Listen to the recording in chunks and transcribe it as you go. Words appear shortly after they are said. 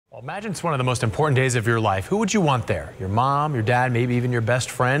Imagine it's one of the most important days of your life. Who would you want there? Your mom, your dad, maybe even your best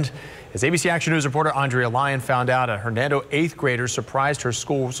friend? As ABC Action News reporter Andrea Lyon found out, a Hernando 8th grader surprised her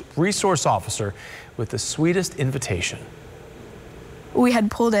school's resource officer with the sweetest invitation. We had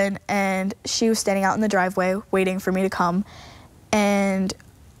pulled in and she was standing out in the driveway waiting for me to come. And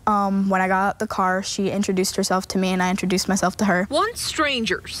when I got out the car, she introduced herself to me and I introduced myself to her. Once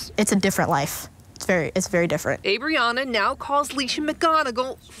strangers. It's a different life. It's very different. Abriana now calls Leisha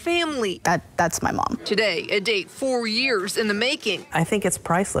McGonigal family. That's my mom. Today, a date 4 years in the making. I think it's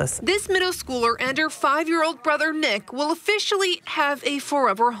priceless. This middle schooler and her 5-year-old brother Nick will officially have a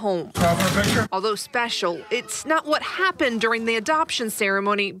forever home. Although special, it's not what happened during the adoption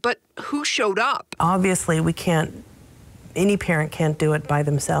ceremony, but who showed up. Obviously, any parent can't do it by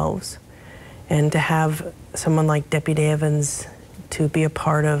themselves. And to have someone like Deputy Evans to be a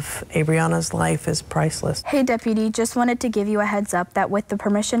part of Abriana's life is priceless. Hey, Deputy, just wanted to give you a heads up that with the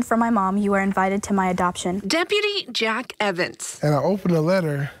permission from my mom, you are invited to my adoption. Deputy Jack Evans. And I opened the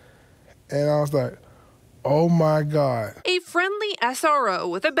letter, and I was like, oh my God. A friendly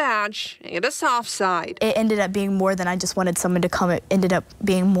SRO with a badge and a soft side. It ended up being more than I just wanted someone to come. It ended up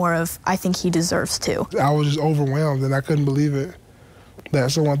being more of, I think he deserves to. I was just overwhelmed, and I couldn't believe it.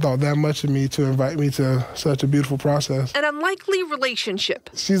 That someone thought that much of me to invite me to such a beautiful process. An unlikely relationship.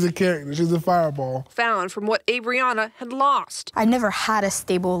 She's a character. She's a fireball. Found from what Abriana had lost. I never had a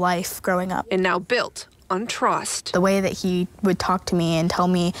stable life growing up. And now built on trust. The way that he would talk to me and tell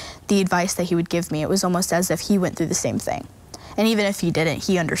me the advice that he would give me, it was almost as if he went through the same thing. And even if he didn't,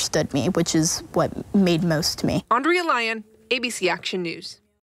 he understood me, which is what made most to me. Andrea Lyon, ABC Action News.